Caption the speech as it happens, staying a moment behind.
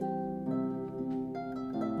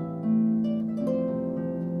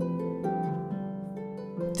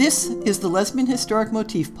This is the Lesbian Historic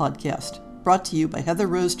Motif podcast, brought to you by Heather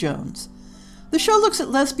Rose Jones. The show looks at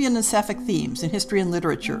lesbian and sapphic themes in history and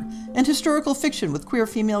literature, and historical fiction with queer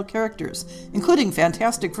female characters, including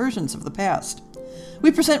fantastic versions of the past. We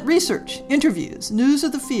present research, interviews, news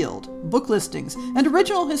of the field, book listings, and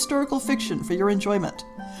original historical fiction for your enjoyment.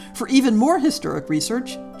 For even more historic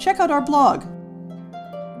research, check out our blog.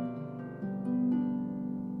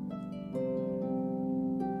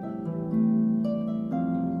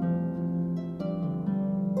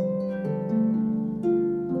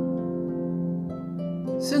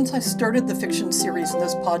 Since I started the fiction series in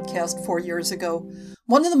this podcast 4 years ago,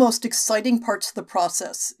 one of the most exciting parts of the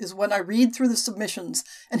process is when I read through the submissions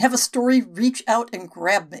and have a story reach out and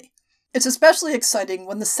grab me. It's especially exciting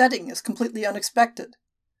when the setting is completely unexpected.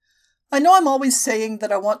 I know I'm always saying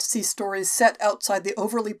that I want to see stories set outside the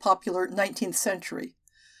overly popular 19th century,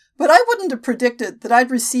 but I wouldn't have predicted that I'd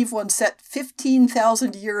receive one set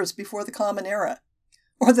 15,000 years before the Common Era,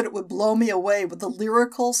 or that it would blow me away with the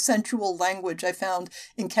lyrical, sensual language I found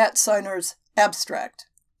in Kat Sinor's Abstract.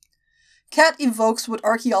 Kat evokes what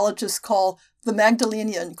archaeologists call the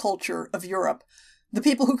Magdalenian culture of Europe, the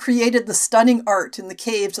people who created the stunning art in the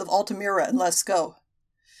caves of Altamira and Lascaux.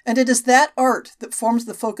 And it is that art that forms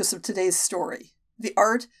the focus of today's story, the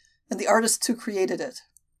art and the artists who created it.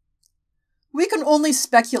 We can only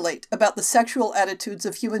speculate about the sexual attitudes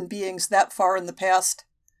of human beings that far in the past.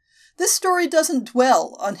 This story doesn't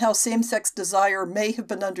dwell on how same-sex desire may have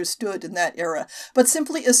been understood in that era, but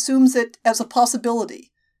simply assumes it as a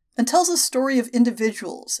possibility, and tells a story of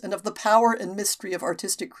individuals and of the power and mystery of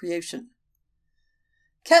artistic creation.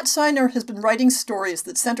 Kat Sinor has been writing stories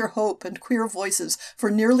that center hope and queer voices for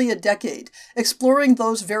nearly a decade, exploring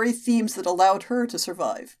those very themes that allowed her to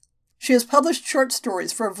survive. She has published short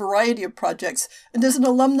stories for a variety of projects and is an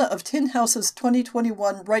alumna of Tin House's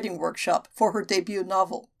 2021 writing workshop for her debut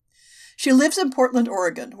novel. She lives in Portland,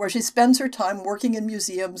 Oregon, where she spends her time working in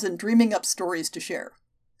museums and dreaming up stories to share.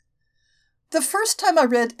 The first time I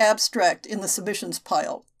read Abstract in the submissions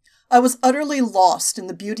pile, I was utterly lost in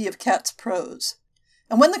the beauty of Kat's prose.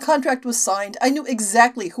 And when the contract was signed, I knew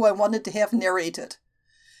exactly who I wanted to have narrate it.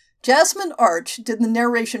 Jasmine Arch did the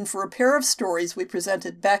narration for a pair of stories we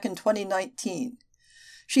presented back in 2019.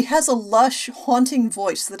 She has a lush, haunting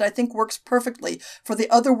voice that I think works perfectly for the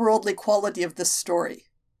otherworldly quality of this story.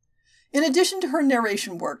 In addition to her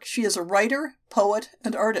narration work, she is a writer, poet,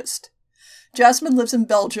 and artist. Jasmine lives in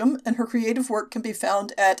Belgium, and her creative work can be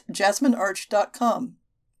found at jasminearch.com.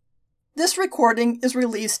 This recording is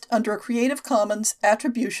released under a Creative Commons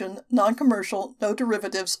Attribution, Non-Commercial, No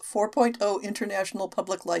Derivatives 4.0 International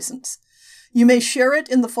Public License. You may share it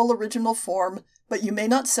in the full original form, but you may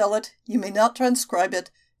not sell it, you may not transcribe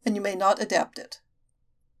it, and you may not adapt it.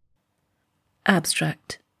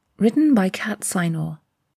 Abstract. Written by Kat Sinor.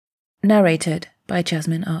 Narrated by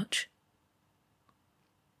Jasmine Arch.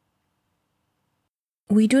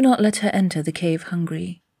 We do not let her enter the cave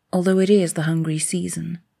hungry, although it is the hungry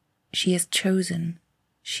season. She is chosen.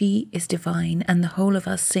 She is divine, and the whole of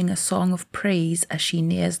us sing a song of praise as she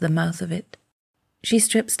nears the mouth of it. She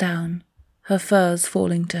strips down, her furs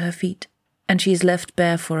falling to her feet, and she is left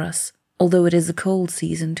bare for us, although it is a cold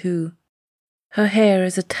season too. Her hair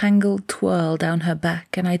is a tangled twirl down her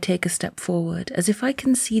back, and I take a step forward, as if I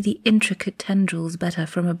can see the intricate tendrils better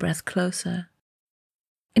from a breath closer.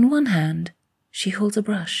 In one hand, she holds a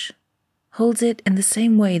brush, holds it in the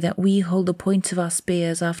same way that we hold the points of our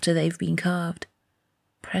spears after they've been carved.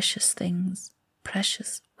 Precious things,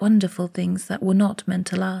 precious, wonderful things that were not meant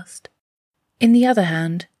to last. In the other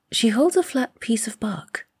hand, she holds a flat piece of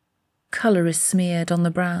bark. Colour is smeared on the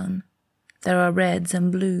brown. There are reds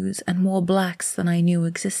and blues and more blacks than I knew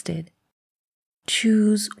existed.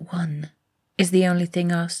 Choose one is the only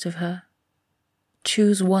thing asked of her.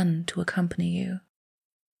 Choose one to accompany you.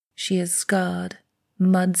 She is scarred,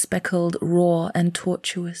 mud-speckled, raw, and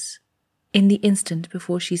tortuous. In the instant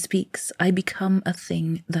before she speaks, I become a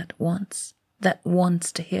thing that wants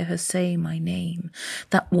to hear her say my name,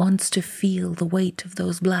 that wants to feel the weight of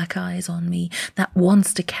those black eyes on me, that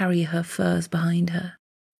wants to carry her furs behind her.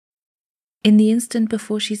 In the instant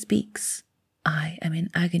before she speaks, I am in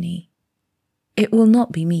agony. It will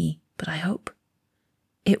not be me, but I hope.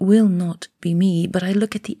 It will not be me, but I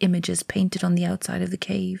look at the images painted on the outside of the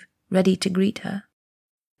cave, ready to greet her.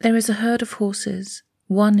 There is a herd of horses,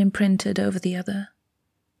 one imprinted over the other.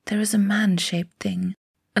 There is a man-shaped thing,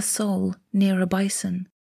 a soul near a bison.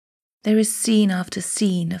 There is scene after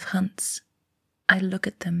scene of hunts. I look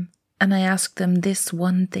at them, and I ask them this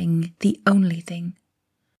one thing, the only thing.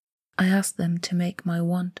 I ask them to make my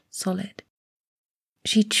want solid.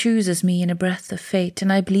 She chooses me in a breath of fate,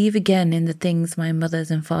 and I believe again in the things my mothers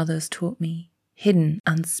and fathers taught me, hidden,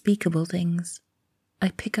 unspeakable things. I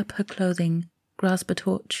pick up her clothing, grasp a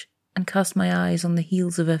torch, and cast my eyes on the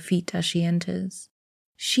heels of her feet as she enters.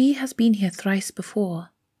 She has been here thrice before,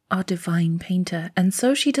 our divine painter, and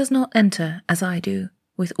so she does not enter, as I do,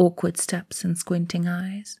 with awkward steps and squinting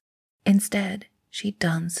eyes. Instead, she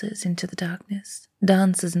dances into the darkness,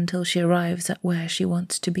 dances until she arrives at where she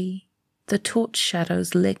wants to be. The torch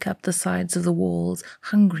shadows lick up the sides of the walls,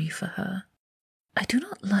 hungry for her. I do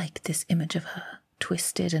not like this image of her,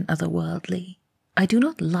 twisted and otherworldly. I do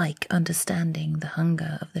not like understanding the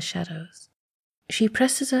hunger of the shadows. She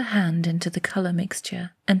presses her hand into the colour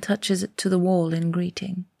mixture and touches it to the wall in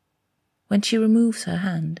greeting. When she removes her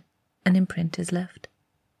hand, an imprint is left.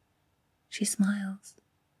 She smiles.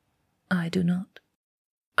 I do not.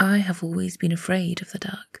 I have always been afraid of the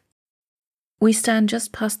dark. We stand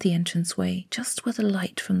just past the entranceway, just where the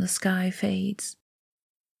light from the sky fades.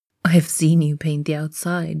 I have seen you paint the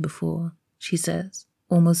outside before, she says,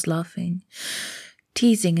 almost laughing,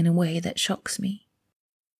 teasing in a way that shocks me.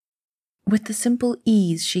 With the simple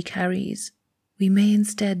ease she carries, we may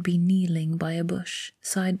instead be kneeling by a bush,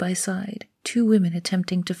 side by side, two women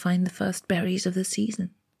attempting to find the first berries of the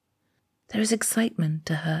season. There is excitement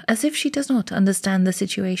to her, as if she does not understand the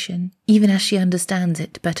situation, even as she understands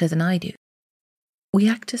it better than I do. We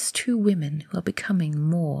act as two women who are becoming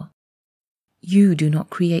more. You do not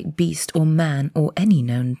create beast or man or any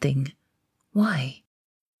known thing. Why?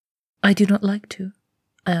 I do not like to,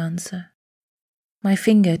 I answer. My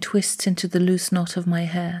finger twists into the loose knot of my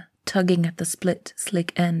hair, tugging at the split,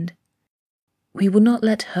 slick end. We would not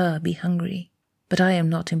let her be hungry, but I am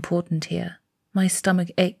not important here. My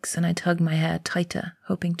stomach aches and I tug my hair tighter,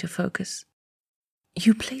 hoping to focus.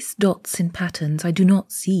 You place dots in patterns I do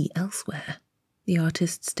not see elsewhere, the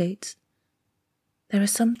artist states. There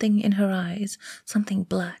is something in her eyes, something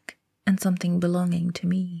black, and something belonging to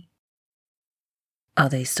me. Are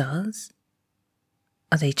they stars?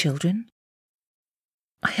 Are they children?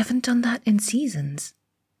 I haven't done that in seasons.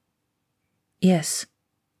 Yes,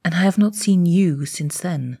 and I have not seen you since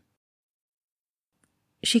then.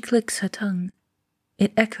 She clicks her tongue.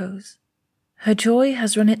 It echoes. Her joy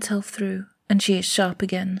has run itself through, and she is sharp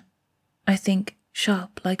again. I think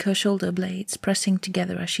sharp like her shoulder blades pressing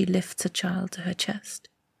together as she lifts a child to her chest.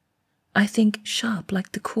 I think sharp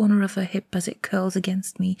like the corner of her hip as it curls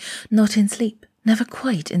against me, not in sleep, never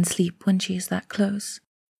quite in sleep when she is that close.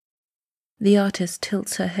 The artist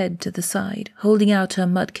tilts her head to the side, holding out her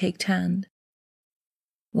mud-caked hand.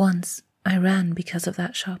 Once I ran because of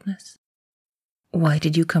that sharpness. Why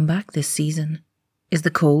did you come back this season? Is the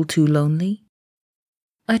cold too lonely?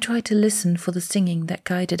 I try to listen for the singing that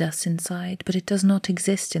guided us inside, but it does not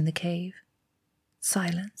exist in the cave.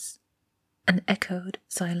 Silence. An echoed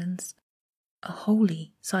silence. A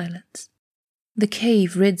holy silence. The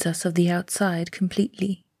cave rids us of the outside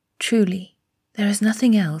completely. Truly, there is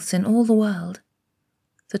nothing else in all the world.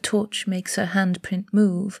 The torch makes her handprint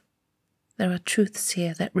move. There are truths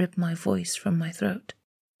here that rip my voice from my throat.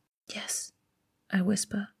 Yes, I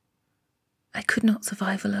whisper. I could not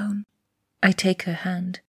survive alone. I take her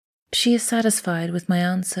hand. She is satisfied with my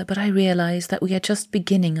answer, but I realize that we are just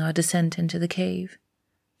beginning our descent into the cave.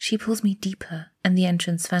 She pulls me deeper, and the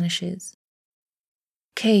entrance vanishes.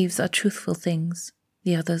 Caves are truthful things,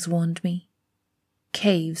 the others warned me.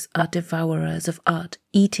 Caves are devourers of art,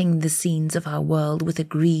 eating the scenes of our world with a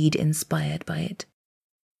greed inspired by it.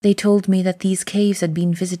 They told me that these caves had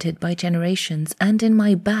been visited by generations, and in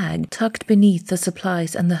my bag, tucked beneath the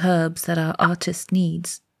supplies and the herbs that our artist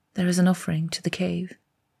needs, there is an offering to the cave.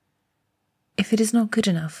 If it is not good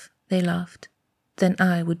enough, they laughed, then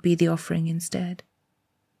I would be the offering instead.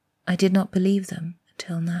 I did not believe them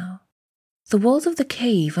until now. The walls of the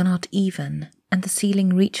cave are not even, and the ceiling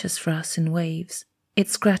reaches for us in waves. It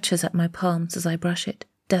scratches at my palms as I brush it,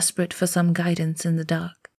 desperate for some guidance in the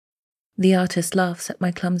dark. The artist laughs at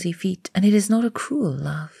my clumsy feet, and it is not a cruel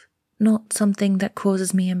laugh, not something that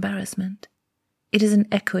causes me embarrassment. It is an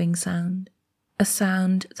echoing sound, a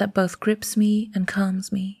sound that both grips me and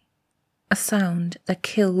calms me, a sound that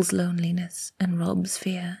kills loneliness and robs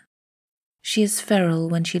fear. She is feral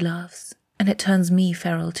when she laughs, and it turns me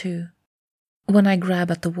feral too. When I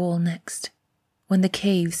grab at the wall next, when the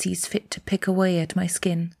cave sees fit to pick away at my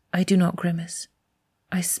skin, I do not grimace.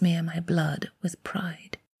 I smear my blood with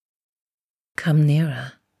pride. Come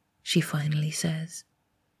nearer, she finally says.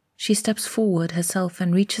 She steps forward herself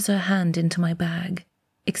and reaches her hand into my bag,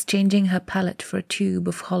 exchanging her palette for a tube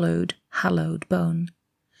of hollowed, hallowed bone.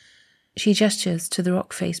 She gestures to the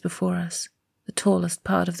rock face before us, the tallest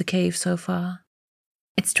part of the cave so far.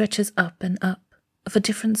 It stretches up and up, of a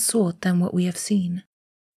different sort than what we have seen.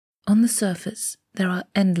 On the surface, there are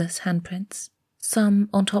endless handprints, some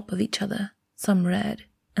on top of each other, some red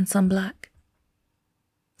and some black.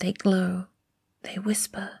 They glow, they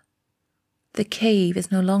whisper. The cave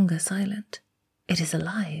is no longer silent. It is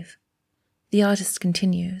alive. The artist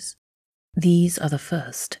continues. These are the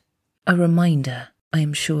first. A reminder, I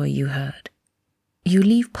am sure you heard. You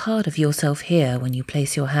leave part of yourself here when you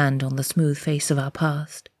place your hand on the smooth face of our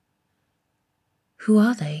past. Who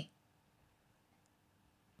are they?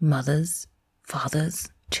 Mothers, fathers,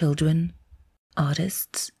 children,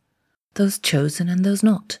 artists, those chosen and those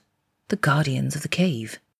not, the guardians of the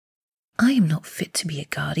cave. I am not fit to be a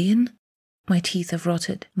guardian. My teeth have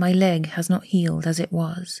rotted, my leg has not healed as it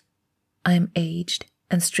was. I am aged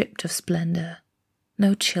and stripped of splendor.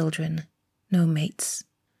 No children, no mates.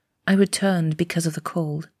 I returned because of the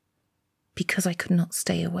cold, because I could not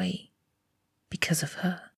stay away, because of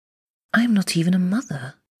her. I am not even a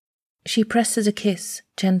mother. She presses a kiss,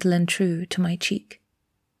 gentle and true, to my cheek.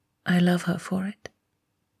 I love her for it.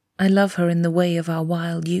 I love her in the way of our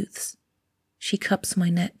wild youths. She cups my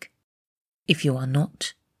neck. If you are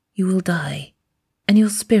not, you will die, and your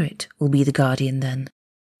spirit will be the guardian then.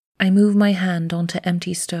 I move my hand onto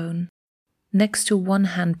empty stone, next to one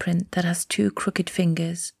handprint that has 2 crooked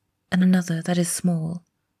fingers and another that is small.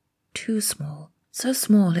 Too small, so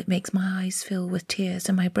small it makes my eyes fill with tears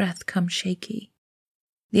and my breath come shaky.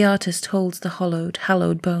 The artist holds the hollowed,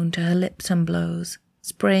 hallowed bone to her lips and blows,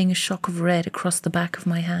 spraying a shock of red across the back of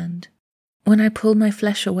my hand. When I pull my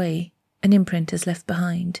flesh away, an imprint is left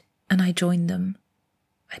behind, and I join them.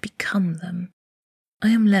 I become them. I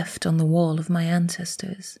am left on the wall of my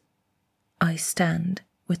ancestors. I stand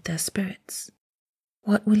with their spirits.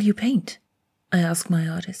 What will you paint? I ask my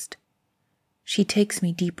artist. She takes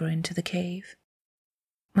me deeper into the cave.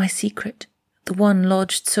 My secret, the one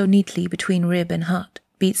lodged so neatly between rib and heart,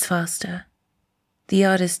 beats faster. The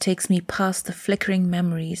artist takes me past the flickering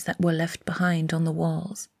memories that were left behind on the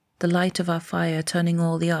walls, the light of our fire turning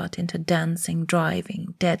all the art into dancing,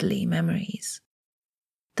 driving, deadly memories.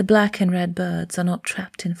 The black and red birds are not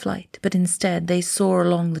trapped in flight, but instead they soar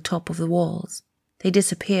along the top of the walls. They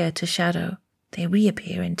disappear to shadow. They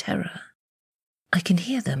reappear in terror. I can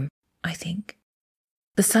hear them, I think.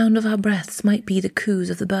 The sound of our breaths might be the coos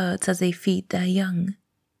of the birds as they feed their young.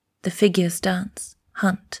 The figures dance,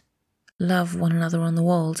 hunt, love one another on the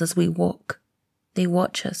walls as we walk. They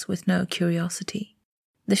watch us with no curiosity.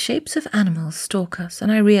 The shapes of animals stalk us,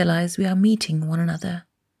 and I realize we are meeting one another.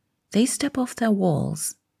 They step off their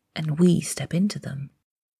walls, and we step into them.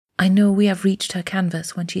 I know we have reached her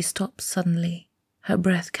canvas when she stops suddenly, her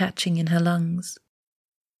breath catching in her lungs.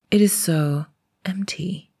 It is so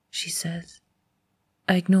empty, she says.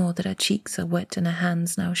 I ignore that her cheeks are wet and her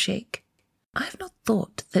hands now shake. I have not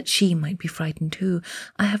thought that she might be frightened too.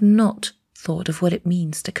 I have not thought of what it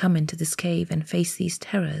means to come into this cave and face these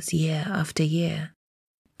terrors year after year.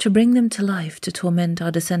 To bring them to life, to torment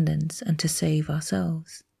our descendants, and to save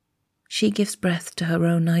ourselves. She gives breath to her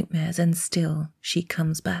own nightmares, and still she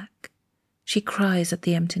comes back. She cries at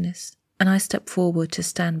the emptiness, and I step forward to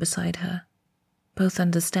stand beside her, both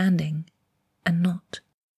understanding and not.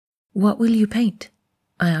 What will you paint?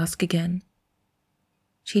 I ask again.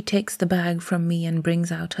 She takes the bag from me and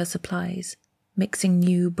brings out her supplies, mixing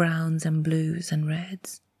new browns and blues and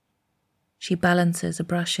reds. She balances a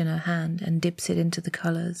brush in her hand and dips it into the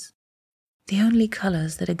colours. The only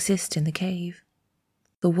colours that exist in the cave.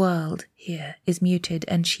 The world here is muted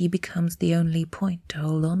and she becomes the only point to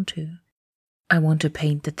hold on to. I want to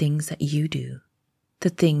paint the things that you do. The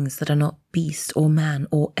things that are not beast or man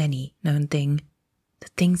or any known thing. The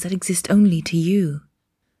things that exist only to you.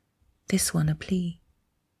 This one a plea.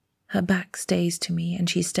 Her back stays to me and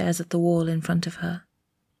she stares at the wall in front of her.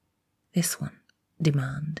 This one,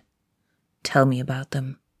 demand. Tell me about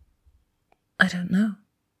them. I don't know,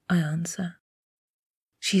 I answer.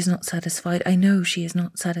 She is not satisfied. I know she is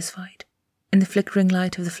not satisfied. In the flickering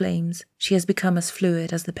light of the flames, she has become as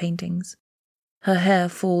fluid as the paintings. Her hair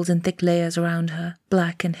falls in thick layers around her,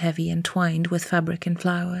 black and heavy and twined with fabric and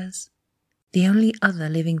flowers. The only other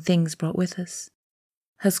living things brought with us.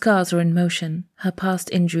 Her scars are in motion, her past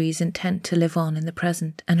injuries intent to live on in the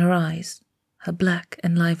present, and her eyes, her black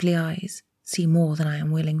and lively eyes, see more than I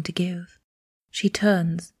am willing to give. She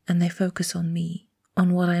turns, and they focus on me,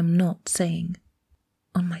 on what I am not saying,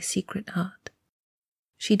 on my secret heart.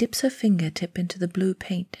 She dips her fingertip into the blue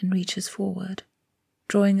paint and reaches forward,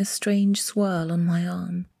 drawing a strange swirl on my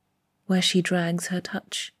arm. Where she drags her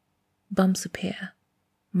touch, bumps appear,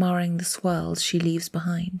 marring the swirls she leaves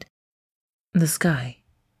behind. The sky,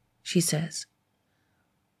 she says.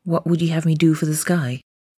 What would you have me do for the sky?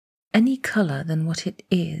 Any colour than what it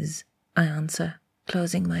is, I answer,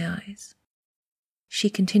 closing my eyes. She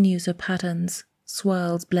continues her patterns,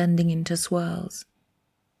 swirls blending into swirls.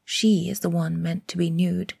 She is the one meant to be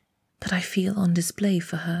nude, but I feel on display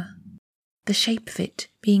for her. The shape of it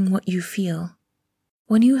being what you feel.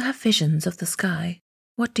 When you have visions of the sky,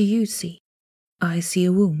 what do you see? I see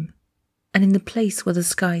a womb, and in the place where the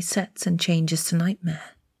sky sets and changes to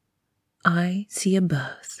nightmare, I see a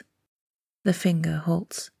birth. The finger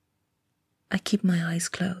halts. I keep my eyes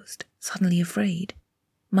closed, suddenly afraid.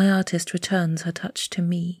 My artist returns her touch to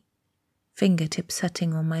me, fingertips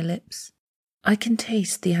setting on my lips. I can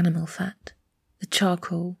taste the animal fat, the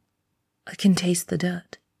charcoal. I can taste the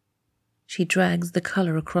dirt. She drags the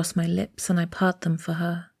colour across my lips and I part them for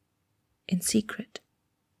her. In secret,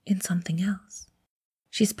 in something else.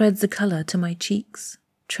 She spreads the colour to my cheeks,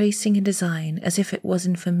 tracing a design as if it was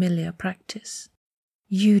in familiar practice.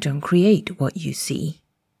 You don't create what you see,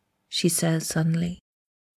 she says suddenly.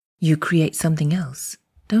 You create something else,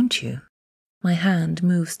 don't you? My hand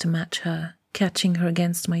moves to match her, catching her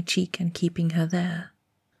against my cheek and keeping her there.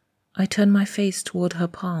 I turn my face toward her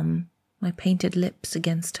palm, my painted lips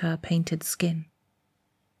against her painted skin.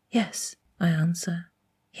 Yes, I answer.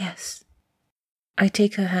 Yes. I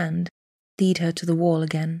take her hand, lead her to the wall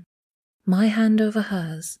again. My hand over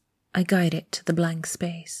hers, I guide it to the blank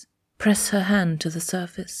space, press her hand to the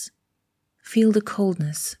surface. Feel the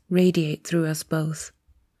coldness radiate through us both.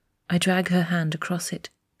 I drag her hand across it,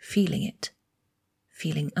 feeling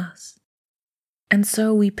us. And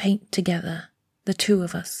so we paint together, the two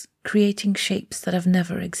of us, creating shapes that have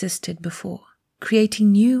never existed before,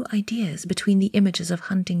 creating new ideas between the images of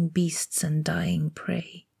hunting beasts and dying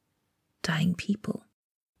prey, dying people.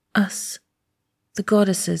 Us, the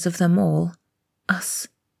goddesses of them all, us,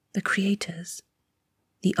 the creators,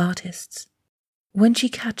 the artists. When she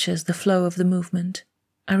catches the flow of the movement,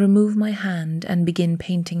 I remove my hand and begin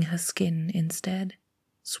painting her skin instead,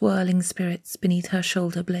 swirling spirits beneath her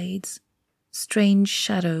shoulder blades, strange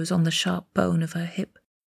shadows on the sharp bone of her hip.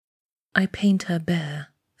 I paint her bare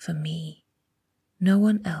for me. No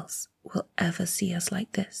one else will ever see us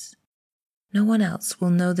like this. No one else will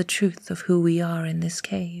know the truth of who we are in this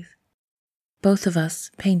cave. Both of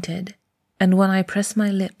us painted, and when I press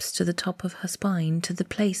my lips to the top of her spine, to the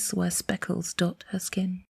place where speckles dot her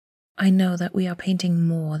skin, I know that we are painting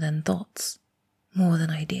more than thoughts, more than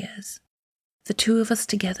ideas. The two of us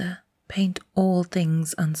together paint all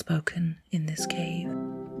things unspoken in this cave.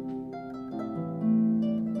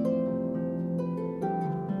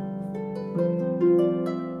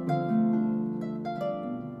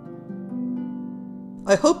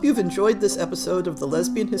 I hope you've enjoyed this episode of the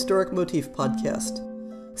Lesbian Historic Motif podcast.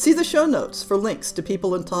 See the show notes for links to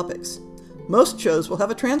people and topics. Most shows will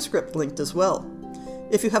have a transcript linked as well.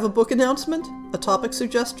 If you have a book announcement, a topic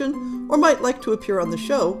suggestion, or might like to appear on the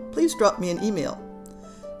show, please drop me an email.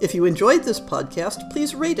 If you enjoyed this podcast,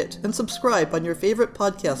 please rate it and subscribe on your favorite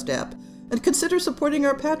podcast app, and consider supporting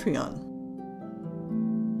our Patreon.